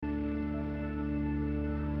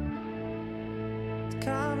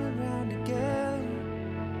coming round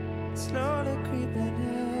again, slowly creeping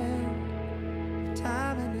in,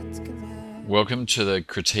 time and its command. Welcome to the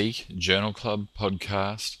Critique Journal Club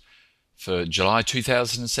podcast for July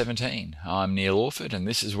 2017. I'm Neil Orford, and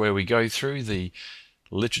this is where we go through the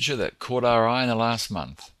literature that caught our eye in the last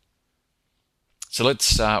month. So let's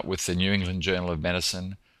start with the New England Journal of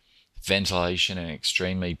Medicine, ventilation in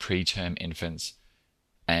extremely preterm infants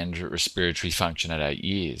and respiratory function at 8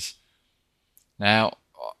 years. Now,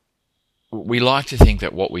 we like to think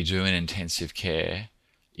that what we do in intensive care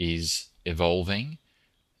is evolving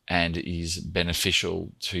and is beneficial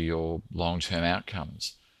to your long-term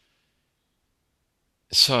outcomes.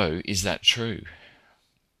 So, is that true?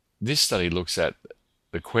 This study looks at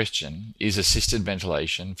the question, is assisted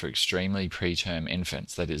ventilation for extremely preterm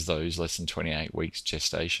infants, that is those less than 28 weeks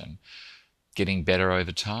gestation, getting better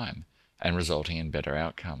over time and resulting in better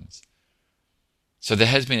outcomes? So there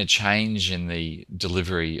has been a change in the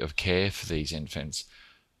delivery of care for these infants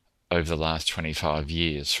over the last 25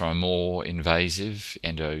 years, from a more invasive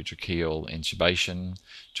endotracheal intubation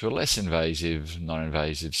to a less invasive,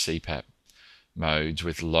 non-invasive CPAP modes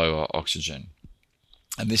with lower oxygen.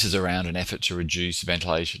 And this is around an effort to reduce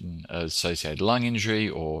ventilation-associated lung injury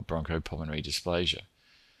or bronchopulmonary dysplasia.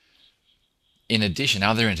 In addition,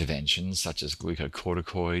 other interventions such as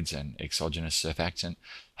glucocorticoids and exogenous surfactant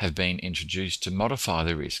have been introduced to modify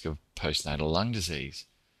the risk of postnatal lung disease.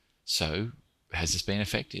 So, has this been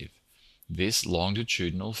effective? This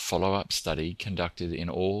longitudinal follow-up study conducted in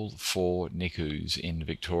all 4 NICUs in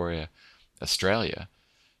Victoria, Australia,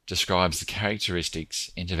 describes the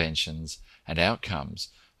characteristics, interventions, and outcomes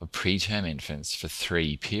of preterm infants for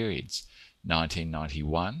 3 periods: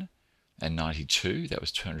 1991 and 92, that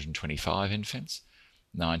was 225 infants,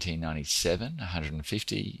 1997,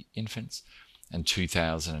 150 infants, and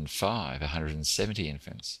 2005, 170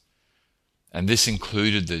 infants. And this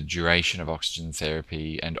included the duration of oxygen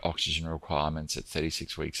therapy and oxygen requirements at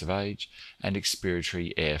 36 weeks of age and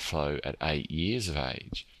expiratory airflow at 8 years of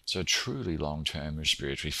age. So a truly long-term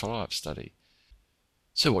respiratory follow-up study.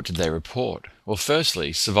 So what did they report? Well,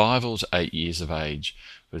 firstly, survival to 8 years of age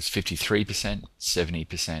was 53%,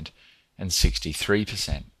 70%, and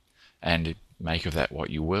 63%. And make of that what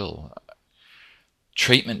you will.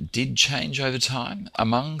 Treatment did change over time.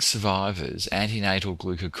 Among survivors, antenatal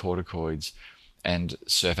glucocorticoids and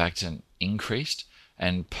surfactant increased,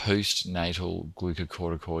 and postnatal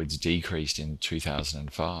glucocorticoids decreased in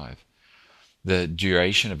 2005. The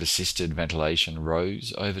duration of assisted ventilation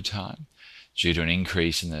rose over time due to an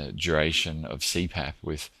increase in the duration of CPAP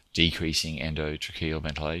with decreasing endotracheal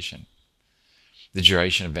ventilation. The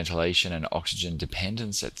duration of ventilation and oxygen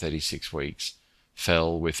dependence at 36 weeks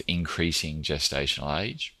fell with increasing gestational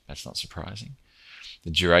age. That's not surprising.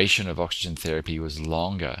 The duration of oxygen therapy was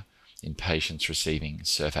longer in patients receiving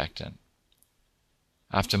surfactant.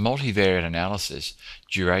 After multivariate analysis,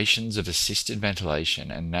 durations of assisted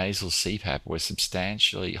ventilation and nasal CPAP were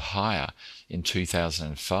substantially higher in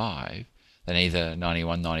 2005 than either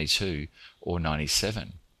 91, 92 or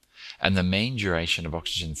 97. And the mean duration of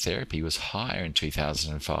oxygen therapy was higher in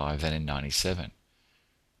 2005 than in 97.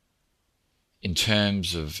 In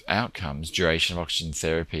terms of outcomes, duration of oxygen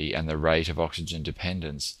therapy and the rate of oxygen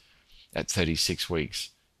dependence at 36 weeks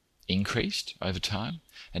increased over time,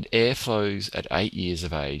 and airflows at 8 years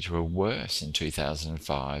of age were worse in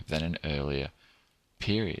 2005 than in earlier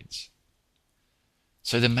periods.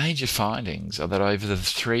 So the major findings are that over the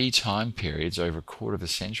 3 time periods over a quarter of a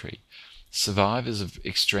century, survivors of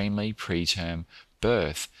extremely preterm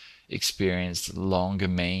birth experienced longer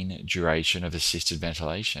mean duration of assisted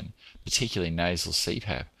ventilation, particularly nasal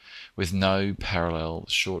CPAP, with no parallel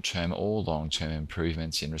short-term or long-term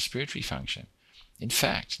improvements in respiratory function. In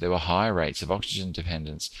fact, there were higher rates of oxygen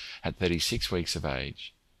dependence at 36 weeks of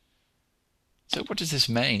age. So what does this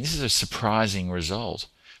mean? This is a surprising result.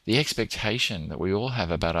 The expectation that we all have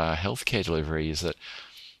about our healthcare delivery is that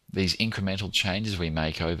these incremental changes we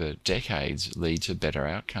make over decades lead to better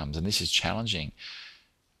outcomes, and this is challenging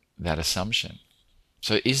that assumption.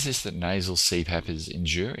 So is this that nasal CPAP is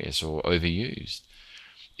injurious or overused?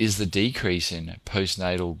 Is the decrease in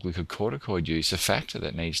postnatal glucocorticoid use a factor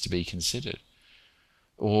that needs to be considered?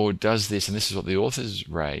 Or does this, and this is what the authors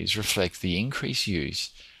raise, reflect the increased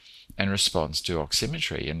use and response to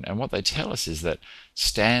oximetry? And what they tell us is that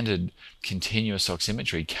standard continuous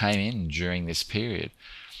oximetry came in during this period.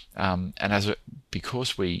 And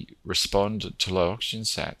because we respond to low oxygen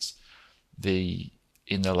sats,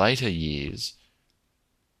 in the later years,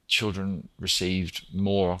 children received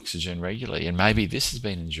more oxygen regularly, and maybe this has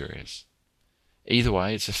been injurious. Either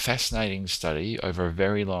way, it's a fascinating study over a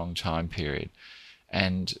very long time period,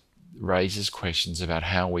 and raises questions about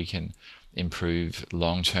how we can improve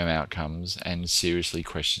long-term outcomes and seriously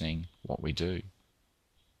questioning what we do.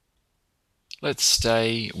 Let's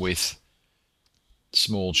stay with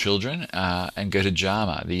small children and go to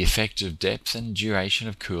JAMA, the effect of depth and duration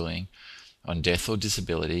of cooling on death or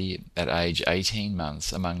disability at age 18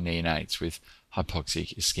 months among neonates with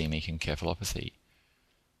hypoxic ischemic encephalopathy.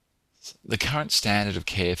 The current standard of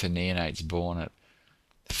care for neonates born at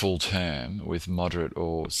full term with moderate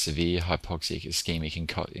or severe hypoxic ischemic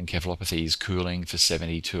encephalopathy is cooling for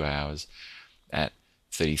 72 hours at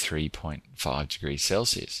 33.5 degrees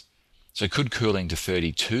Celsius. So could cooling to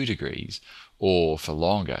 32 degrees or for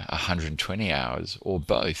longer, 120 hours, or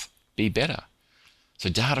both, be better? So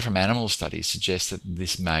data from animal studies suggests that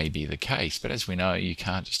this may be the case, but as we know, you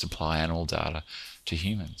can't just apply animal data to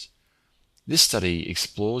humans. This study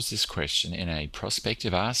explores this question in a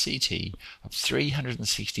prospective RCT of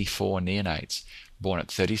 364 neonates born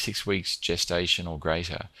at 36 weeks gestation or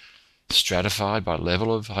greater, stratified by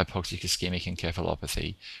level of hypoxic ischemic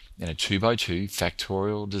encephalopathy in a 2x2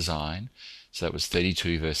 factorial design. So that was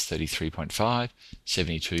 32 versus 33.5,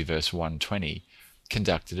 72 versus 120,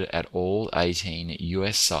 conducted at all 18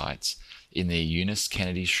 US sites in the Eunice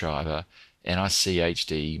Kennedy Shriver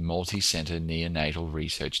NICHD Multi-Center Neonatal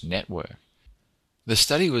Research Network. The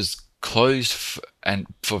study was closed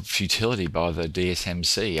for futility by the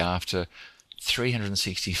DSMC after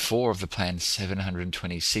 364 of the planned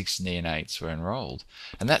 726 neonates were enrolled,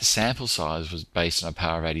 and that sample size was based on a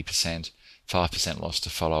power of 80%, 5% loss to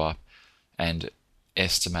follow-up, and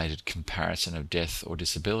estimated comparison of death or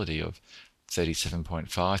disability of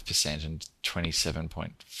 37.5% and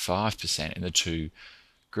 27.5% in the two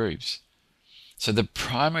groups. So the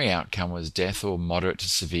primary outcome was death or moderate to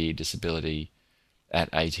severe disability at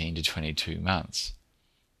 18 to 22 months.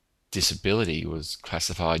 Disability was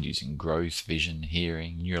classified using growth, vision,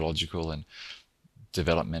 hearing, neurological and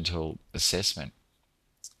developmental assessment.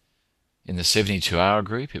 In the 72-hour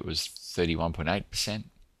group, it was 31.8%,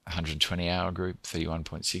 120-hour group,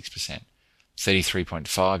 31.6%,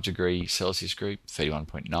 33.5 degrees Celsius group,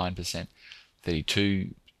 31.9%,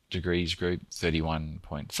 32 degrees group,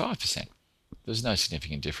 31.5%. There's no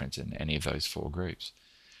significant difference in any of those four groups.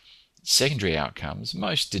 Secondary outcomes,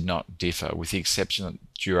 most did not differ, with the exception that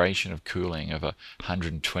duration of cooling of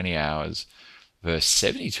 120 hours versus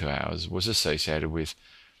 72 hours was associated with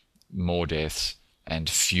more deaths and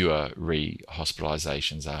fewer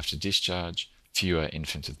re-hospitalizations after discharge, fewer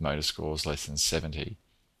infants with motor scores less than 70.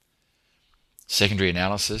 Secondary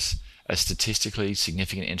analysis, a statistically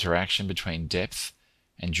significant interaction between depth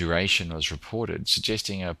and duration was reported,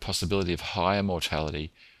 suggesting a possibility of higher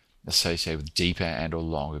mortality associated with deeper and or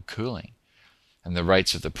longer cooling. And the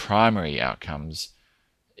rates of the primary outcomes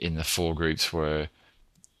in the four groups were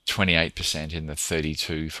 28% in the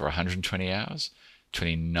 32 for 120 hours,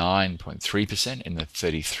 29.3% in the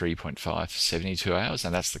 33.5 for 72 hours,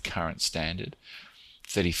 and that's the current standard,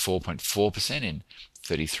 34.4% in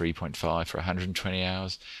 33.5 for 120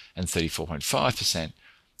 hours, and 34.5%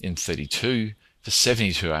 in 32 for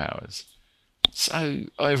 72 hours. So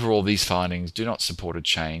overall, these findings do not support a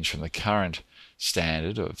change from the current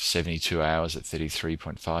standard of 72 hours at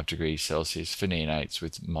 33.5 degrees Celsius for neonates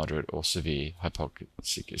with moderate or severe hypoxic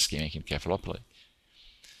ischemic encephalopathy.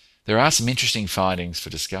 There are some interesting findings for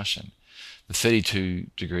discussion. The 32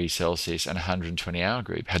 degrees Celsius and 120-hour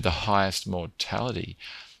group had the highest mortality,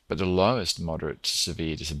 but the lowest moderate to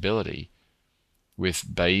severe disability, with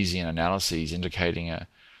Bayesian analyses indicating a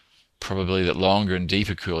probability that longer and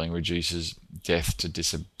deeper cooling reduces death to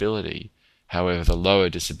disability. However, the lower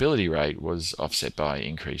disability rate was offset by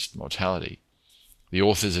increased mortality. The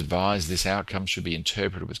authors advise this outcome should be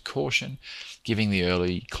interpreted with caution, given the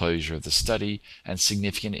early closure of the study and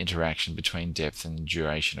significant interaction between depth and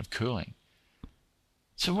duration of cooling.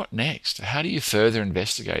 So what next? How do you further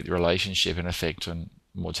investigate the relationship and effect on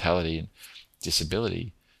mortality and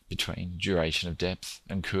disability between duration of depth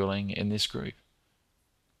and cooling in this group?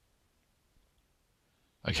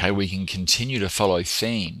 Okay, we can continue to follow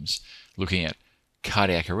themes looking at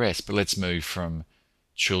cardiac arrest, but let's move from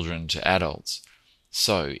children to adults.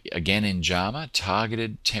 So again in JAMA,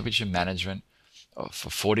 targeted temperature management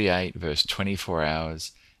for 48 versus 24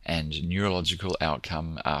 hours and neurological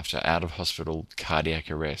outcome after out-of-hospital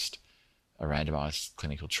cardiac arrest, a randomized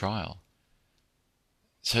clinical trial.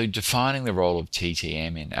 So defining the role of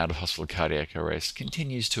TTM in out-of-hospital cardiac arrest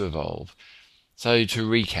continues to evolve. So to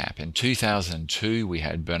recap, in 2002 we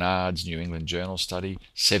had Bernard's New England Journal study,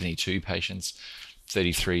 72 patients,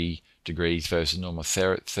 33 degrees versus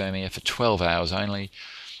normothermia for 12 hours only,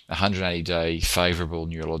 180-day favourable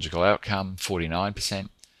neurological outcome, 49%,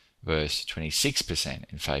 versus 26%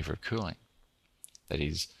 in favour of cooling. That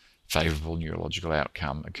is, favourable neurological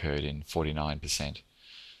outcome occurred in 49%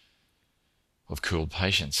 of cooled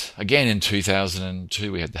patients. Again, in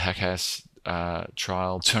 2002, we had the HACAS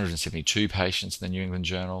trial, 272 patients in the New England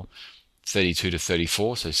Journal, 32 to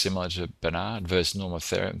 34, so similar to Bernard, versus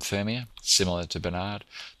normothermia, similar to Bernard.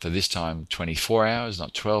 For this time, 24 hours,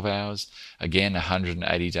 not 12 hours. Again,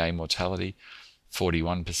 180-day mortality,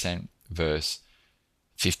 41% versus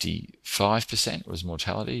 55% was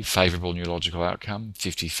mortality. Favourable neurological outcome,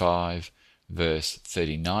 55 versus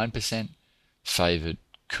 39%, favoured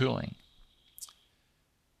cooling.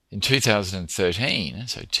 In 2013,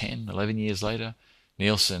 so 11 years later,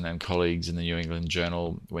 Nielsen and colleagues in the New England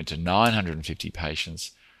Journal went to 950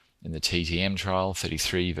 patients in the TTM trial,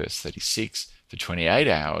 33 versus 36, for 28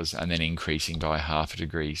 hours, and then increasing by 0.5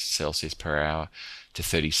 degree Celsius per hour to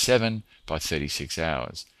 37 by 36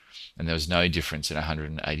 hours. And there was no difference in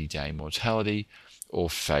 180-day mortality or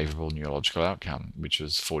favourable neurological outcome, which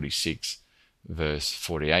was 46 versus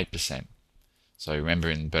 48%. So remember,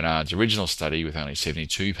 in Bernard's original study with only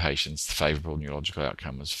 72 patients, the favourable neurological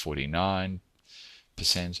outcome was 49%,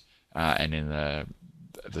 and in the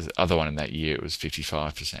other one in that year it was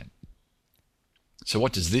 55%. So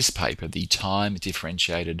what does this paper, the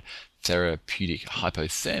time-differentiated therapeutic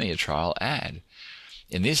hypothermia trial, add?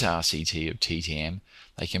 In this RCT of TTM,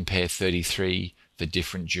 they compare 33 for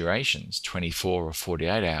different durations, 24 or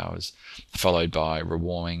 48 hours, followed by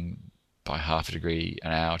rewarming by 0.5 degree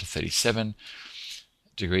an hour to 37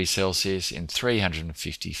 degrees Celsius in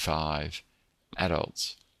 355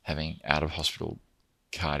 adults having out-of-hospital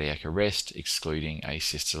cardiac arrest, excluding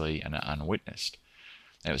asystole and unwitnessed.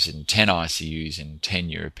 And it was in 10 ICUs in 10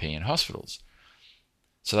 European hospitals.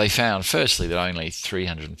 So they found, firstly, that only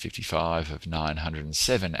 355 of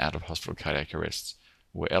 907 out-of-hospital cardiac arrests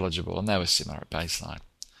were eligible, and they were similar at baseline.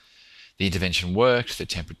 The intervention worked, the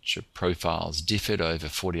temperature profiles differed over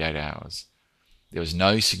 48 hours. There was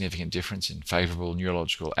no significant difference in favourable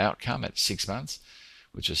neurological outcome at 6 months,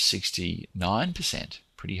 which was 69%,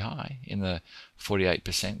 pretty high, in the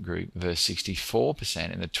 48% group versus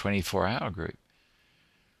 64% in the 24-hour group.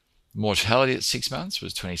 Mortality at 6 months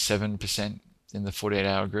was 27% in the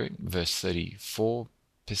 48-hour group versus 34%,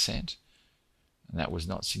 and that was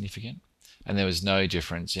not significant. And there was no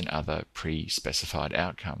difference in other pre-specified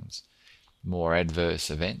outcomes. More adverse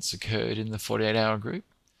events occurred in the 48-hour group,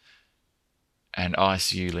 and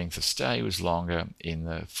ICU length of stay was longer in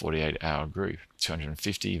the 48-hour group,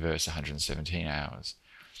 250 versus 117 hours.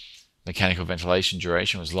 Mechanical ventilation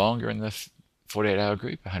duration was longer in the 48-hour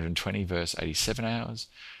group, 120 versus 87 hours.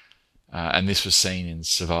 And this was seen in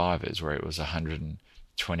survivors, where it was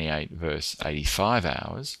 128 versus 85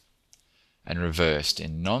 hours, and reversed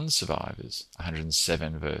in non-survivors,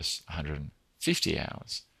 107 versus 150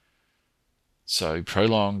 hours. So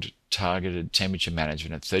prolonged targeted temperature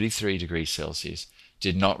management at 33 degrees Celsius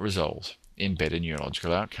did not result in better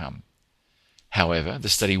neurological outcome. However, the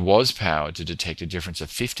study was powered to detect a difference of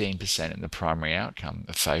 15% in the primary outcome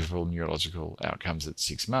of favourable neurological outcomes at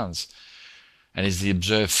 6 months. And is the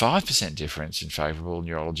observed 5% difference in favourable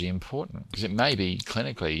neurology important? Because it may be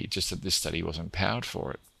clinically just that this study wasn't powered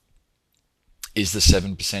for it. Is the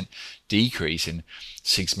 7% decrease in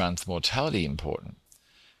 6-month mortality important?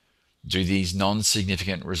 Do these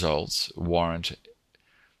non-significant results warrant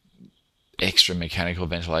extra mechanical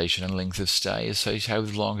ventilation and length of stay associated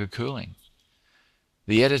with longer cooling?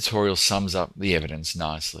 The editorial sums up the evidence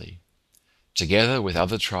nicely. Together with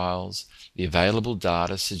other trials, the available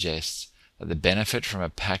data suggests that the benefit from a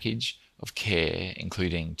package of care,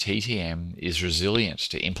 including TTM, is resilient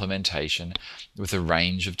to implementation with a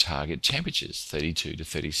range of target temperatures, 32 to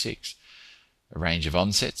 36, a range of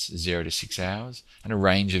onsets, 0 to 6 hours, and a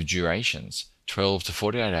range of durations, 12 to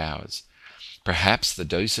 48 hours. Perhaps the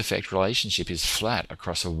dose-effect relationship is flat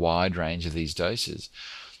across a wide range of these doses,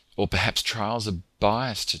 or perhaps trials are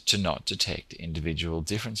biased to not detect individual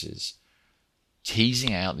differences.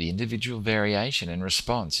 Teasing out the individual variation in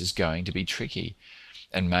response is going to be tricky,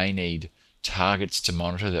 and may need targets to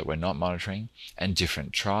monitor that we're not monitoring, and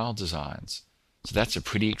different trial designs. So that's a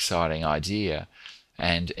pretty exciting idea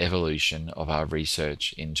and evolution of our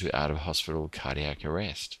research into out-of-hospital cardiac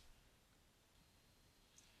arrest.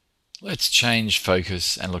 Let's change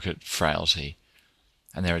focus and look at frailty.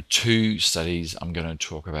 And there are 2 studies I'm going to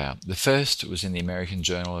talk about. The first was in the American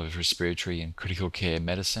Journal of Respiratory and Critical Care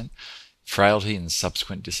Medicine, Frailty and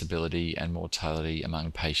Subsequent Disability and Mortality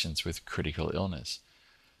Among Patients with Critical Illness.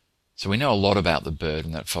 So we know a lot about the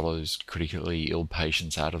burden that follows critically ill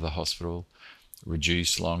patients out of the hospital,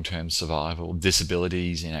 reduced long-term survival,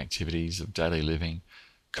 disabilities in activities of daily living,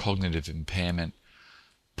 cognitive impairment,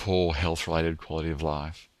 poor health-related quality of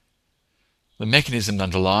life. The mechanisms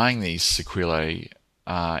underlying these sequelae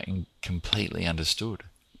are incompletely understood.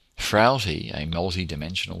 Frailty, a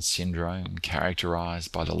multi-dimensional syndrome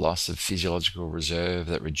characterized by the loss of physiological reserve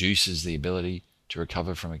that reduces the ability to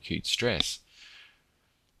recover from acute stress,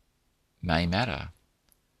 may matter.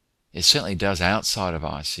 It certainly does outside of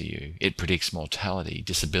ICU. It predicts mortality,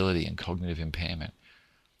 disability, and cognitive impairment.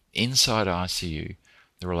 Inside ICU,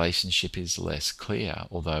 the relationship is less clear,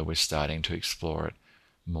 although we're starting to explore it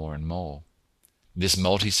more and more. This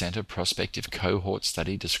multi-center prospective cohort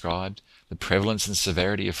study described the prevalence and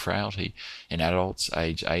severity of frailty in adults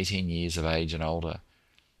aged 18 years of age and older,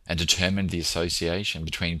 and determined the association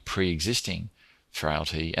between pre-existing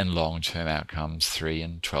frailty and long-term outcomes 3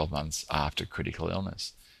 and 12 months after critical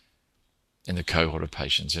illness. In the cohort of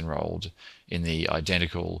patients enrolled in the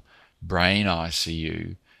identical brain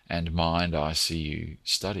ICU and mind ICU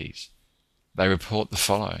studies, they report the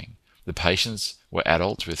following. The patients were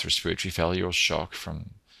adults with respiratory failure or shock from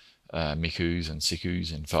MICUs and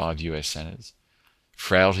SICUs in 5 US centers.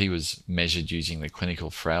 Frailty was measured using the Clinical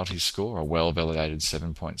Frailty Score, a well-validated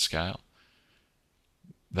 7-point scale.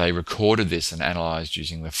 They recorded this and analysed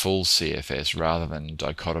using the full CFS rather than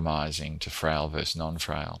dichotomizing to frail versus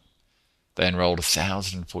non-frail. They enrolled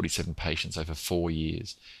 1,047 patients over 4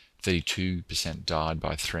 years. 32% died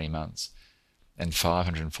by 3 months, and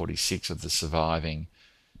 546 of the surviving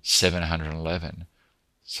 711,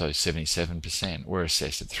 so 77%, were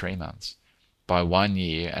assessed at 3 months. By 1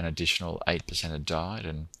 year, an additional 8% had died,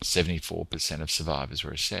 and 74% of survivors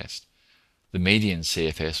were assessed. The median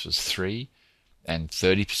CFS was 3, and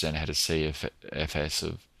 30% had a CFS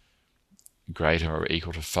of greater or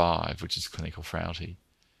equal to 5, which is clinical frailty.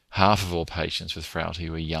 Half of all patients with frailty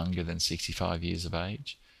were younger than 65 years of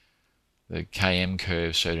age. The KM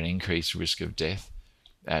curve showed an increased risk of death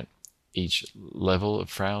at each level of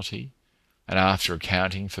frailty, and after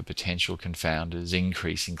accounting for potential confounders,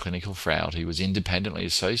 increase in clinical frailty was independently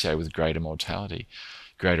associated with greater mortality,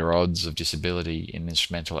 greater odds of disability in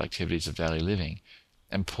instrumental activities of daily living,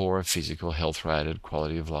 and poorer physical health-related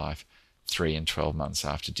quality of life 3 and 12 months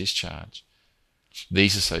after discharge.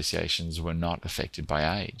 These associations were not affected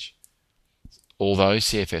by age. Although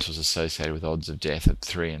CFS was associated with odds of death at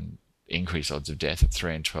 3 and increased odds of death at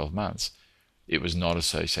 3 and 12 months, it was not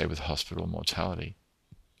associated with hospital mortality.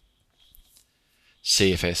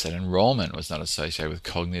 CFS at enrollment was not associated with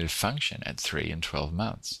cognitive function at 3 and 12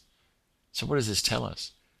 months. So what does this tell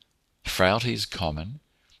us? Frailty is common,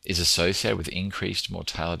 is associated with increased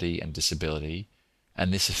mortality and disability,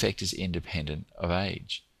 and this effect is independent of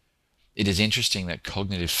age. It is interesting that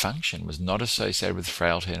cognitive function was not associated with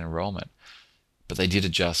frailty and enrollment, but they did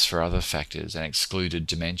adjust for other factors and excluded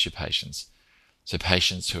dementia patients. So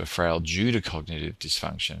patients who are frail due to cognitive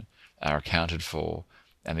dysfunction are accounted for,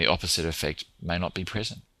 and the opposite effect may not be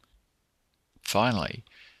present. Finally,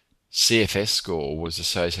 CFS score was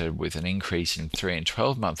associated with an increase in 3 and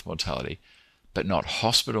 12-month mortality, but not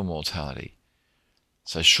hospital mortality.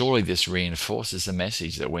 So surely this reinforces the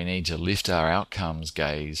message that we need to lift our outcomes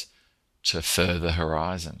gaze to further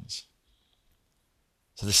horizons.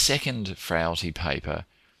 So the second frailty paper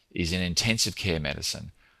is in intensive care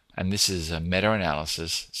medicine, and this is a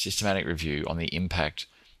meta-analysis, systematic review on the impact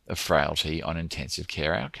of frailty on intensive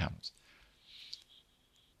care outcomes.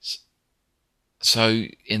 So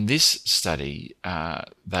in this study,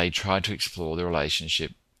 they tried to explore the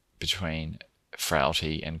relationship between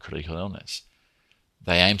frailty and critical illness.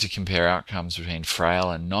 They aimed to compare outcomes between frail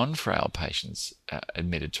and non-frail patients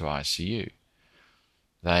admitted to ICU.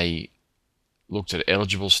 They looked at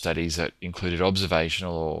eligible studies that included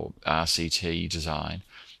observational or RCT design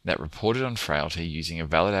that reported on frailty using a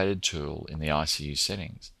validated tool in the ICU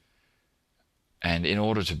settings. And in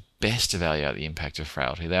order to best evaluate the impact of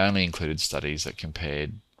frailty, they only included studies that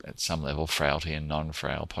compared, at some level, frailty and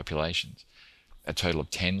non-frail populations. A total of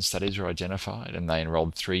 10 studies were identified, and they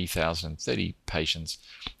enrolled 3,030 patients,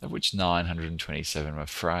 of which 927 were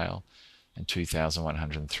frail and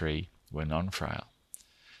 2,103 were non-frail.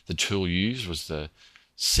 The tool used was the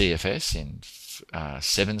CFS in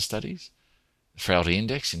 7 studies, the Frailty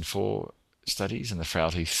Index in 4 studies, and the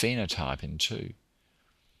Frailty Phenotype in 2.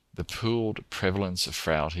 The pooled prevalence of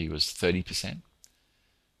frailty was 30%.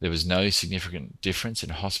 There was no significant difference in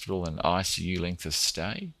hospital and ICU length of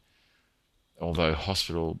stay, although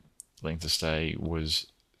hospital length of stay was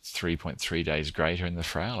 3.3 days greater in the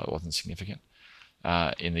frail. It wasn't significant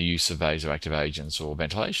in the use of vasoactive agents or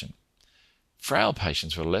ventilation. Frail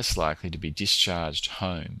patients were less likely to be discharged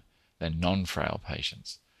home than non-frail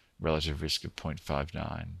patients. Relative risk of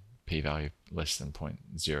 0.59, p-value less than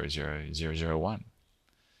 0.00001.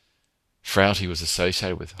 Frailty was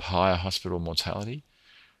associated with higher hospital mortality,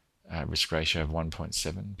 risk ratio of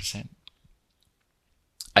 1.7%.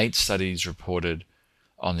 8 studies reported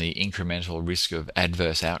on the incremental risk of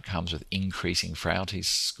adverse outcomes with increasing frailty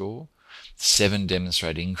score. 7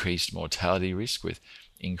 demonstrate increased mortality risk with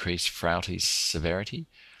increased frailty severity.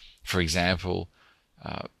 For example,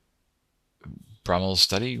 Brummel's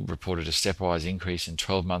study reported a stepwise increase in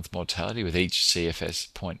 12-month mortality with each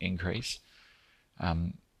CFS point increase.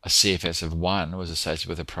 A CFS of 1 was associated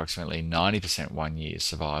with approximately 90% 1-year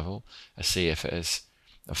survival. A CFS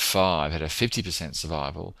of 5 had a 50%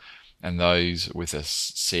 survival, and those with a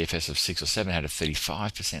CFS of 6 or 7 had a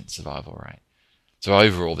 35% survival rate. So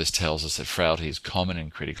overall, this tells us that frailty is common in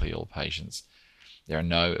critically ill patients. There are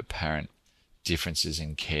no apparent differences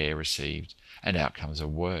in care received, and outcomes are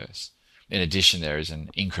worse. In addition, there is an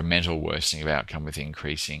incremental worsening of outcome with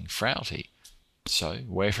increasing frailty. So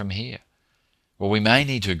where from here? Well, we may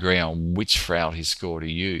need to agree on which frailty score to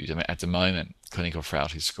use. I mean, at the moment, clinical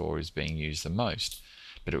frailty score is being used the most,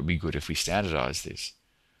 but it would be good if we standardize this.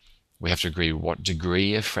 We have to agree what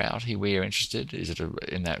degree of frailty we are interested. Is it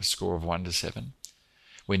in that score of 1 to 7?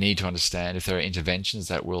 We need to understand if there are interventions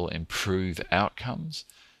that will improve outcomes,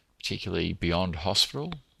 particularly beyond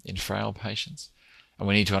hospital in frail patients. And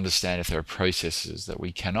we need to understand if there are processes that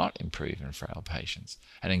we cannot improve in frail patients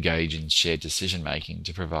and engage in shared decision making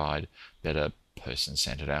to provide better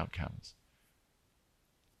person-centered outcomes.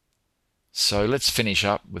 So let's finish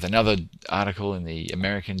up with another article in the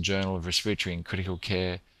American Journal of Respiratory and Critical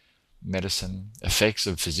Care Medicine, Effects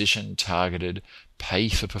of Physician-Targeted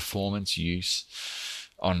Pay-for-Performance Use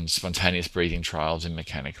on Spontaneous Breathing Trials in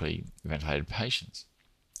Mechanically Ventilated Patients.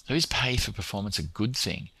 So is pay-for-performance a good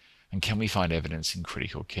thing, and can we find evidence in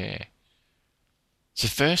critical care? So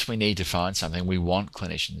first we need to find something we want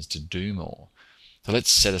clinicians to do more. So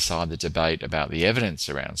let's set aside the debate about the evidence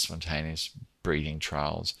around spontaneous breathing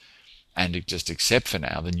trials and just accept for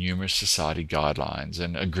now the numerous society guidelines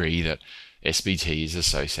and agree that SBT is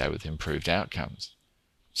associated with improved outcomes.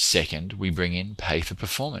 Second, we bring in pay for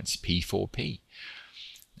performance, P4P.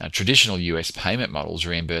 Now, traditional US payment models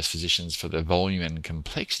reimburse physicians for the volume and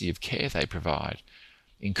complexity of care they provide.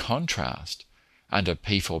 In contrast, under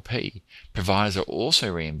P4P, providers are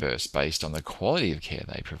also reimbursed based on the quality of care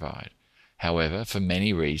they provide. However, for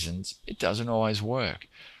many reasons, it doesn't always work.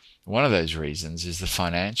 One of those reasons is the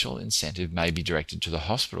financial incentive may be directed to the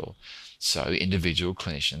hospital, so individual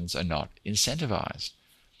clinicians are not incentivized.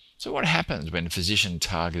 So what happens when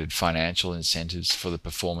physician-targeted financial incentives for the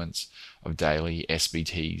performance of daily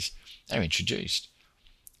SBTs are introduced?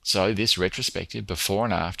 So this retrospective before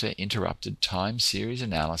and after interrupted time series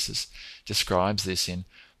analysis describes this in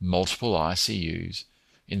multiple ICUs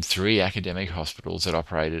in 3 academic hospitals that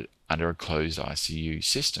operated under a closed ICU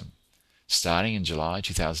system. Starting in July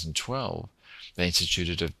 2012, they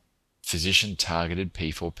instituted a physician-targeted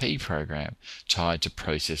P4P program tied to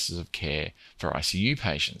processes of care for ICU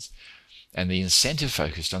patients, and the incentive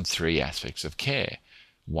focused on 3 aspects of care.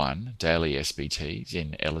 1, daily SBTs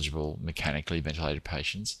in eligible mechanically ventilated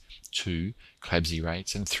patients. 2, CLABSI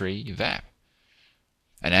rates. And 3, VAP.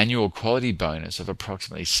 An annual quality bonus of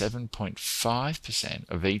approximately 7.5%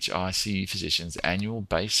 of each ICU physician's annual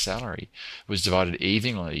base salary was divided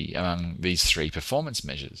evenly among these 3 performance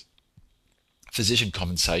measures. Physician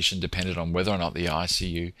compensation depended on whether or not the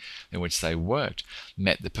ICU in which they worked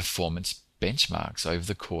met the performance benchmarks over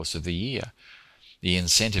the course of the year. The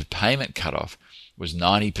incentive payment cutoff was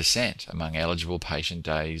 90% among eligible patient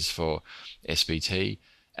days for SBT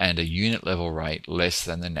and a unit level rate less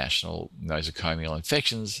than the National Nosocomial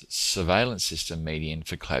Infections Surveillance System median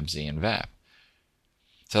for CLABSI and VAP.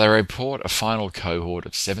 So they report a final cohort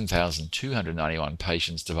of 7,291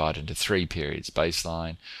 patients divided into 3 periods: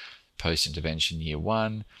 baseline, post-intervention year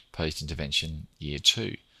 1, post-intervention year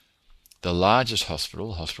 2. The largest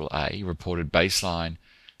hospital, Hospital A, reported baseline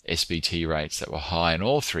SBT rates that were high in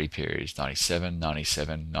all 3 periods, 97,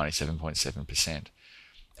 97, 97.7%,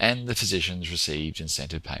 and the physicians received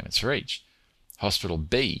incentive payments for each. Hospital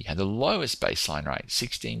B had the lowest baseline rate,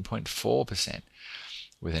 16.4%,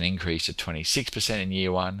 with an increase of 26% in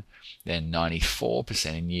year 1, then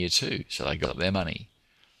 94% in year 2, so they got their money.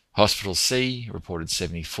 Hospital C reported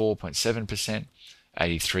 74.7%,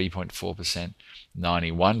 83.4%,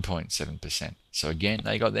 91.7%, so again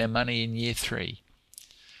they got their money in year 3.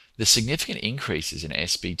 The significant increases in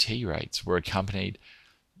SBT rates were accompanied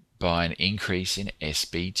by an increase in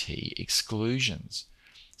SBT exclusions.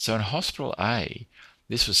 So in Hospital A,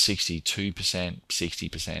 this was 62%, 60%,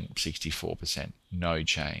 64%, no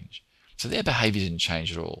change. So their behaviour didn't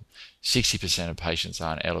change at all. 60% of patients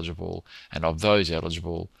aren't eligible, and of those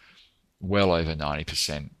eligible, well over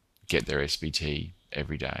 90% get their SBT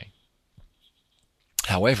every day.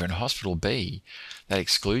 However, in Hospital B, that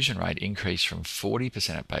exclusion rate increased from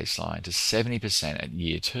 40% at baseline to 70% at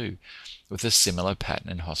year 2, with a similar pattern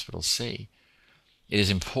in Hospital C. It is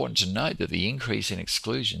important to note that the increase in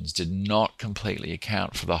exclusions did not completely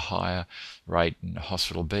account for the higher rate in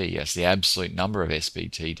Hospital B, as the absolute number of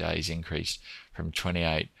SBT days increased from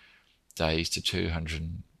 28 days to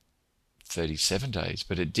 237 days,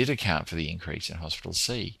 but it did account for the increase in Hospital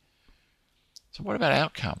C. So what about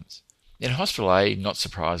outcomes? In Hospital A, not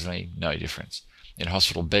surprisingly, no difference. In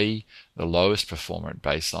Hospital B, the lowest performer at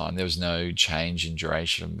baseline, there was no change in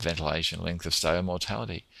duration of ventilation, length of stay, or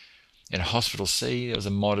mortality. In Hospital C, there was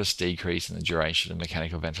a modest decrease in the duration of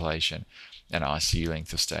mechanical ventilation and ICU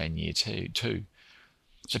length of stay in year 2.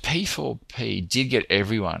 So P4P did get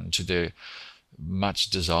everyone to the much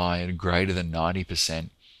desired greater than 90%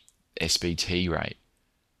 SBT rate.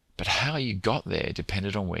 But how you got there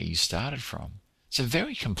depended on where you started from. So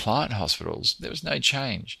very compliant hospitals, there was no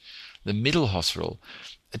change. The middle hospital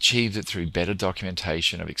achieved it through better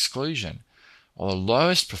documentation of exclusion, while the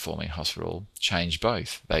lowest performing hospital changed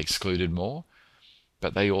both. They excluded more,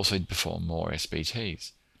 but they also performed more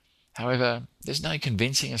SBTs. However, there's no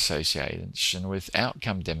convincing association with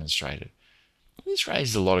outcome demonstrated. This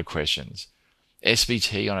raises a lot of questions.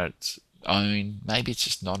 SBT on its own, maybe it's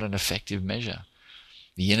just not an effective measure.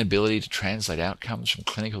 The inability to translate outcomes from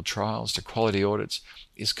clinical trials to quality audits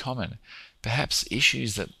is common. Perhaps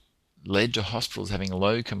issues that led to hospitals having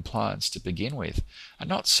low compliance to begin with are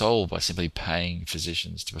not solved by simply paying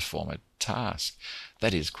physicians to perform a task.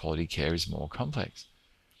 That is, quality care is more complex.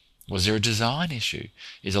 Was there a design issue?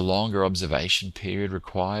 Is a longer observation period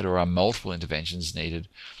required, or are multiple interventions needed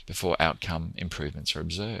before outcome improvements are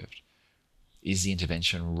observed? Is the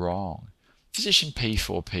intervention wrong? Physician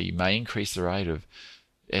P4P may increase the rate of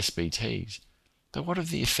SBTs, but what of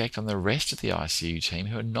the effect on the rest of the ICU team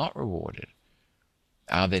who are not rewarded?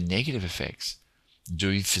 Are there negative effects?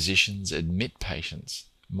 Do physicians admit patients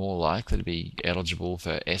more likely to be eligible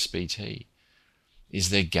for SBT? Is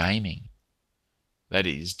there gaming? That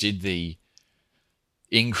is, did the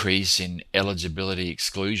increase in eligibility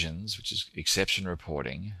exclusions, which is exception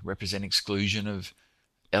reporting, represent exclusion of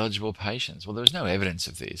eligible patients? Well, there was no evidence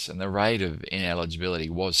of this, and the rate of ineligibility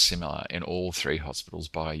was similar in all 3 hospitals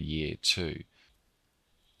by year 2.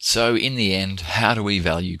 So in the end, how do we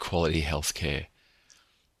value quality healthcare?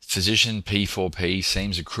 Physician P4P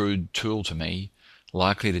seems a crude tool to me,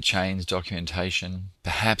 likely to change documentation,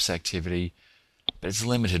 perhaps activity, but it's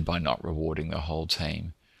limited by not rewarding the whole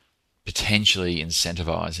team, potentially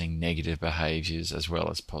incentivizing negative behaviours as well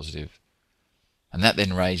as positive. And that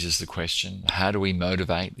then raises the question, how do we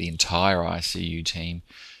motivate the entire ICU team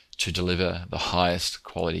to deliver the highest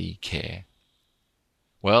quality care?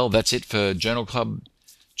 Well, that's it for Journal Club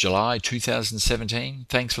July 2017.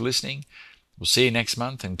 Thanks for listening. We'll see you next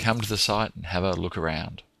month, and come to the site and have a look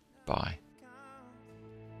around. Bye.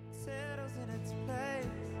 Settles in its place.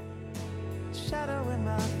 Shadow in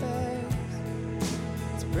my face.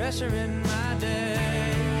 It's pressure in my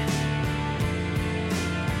day.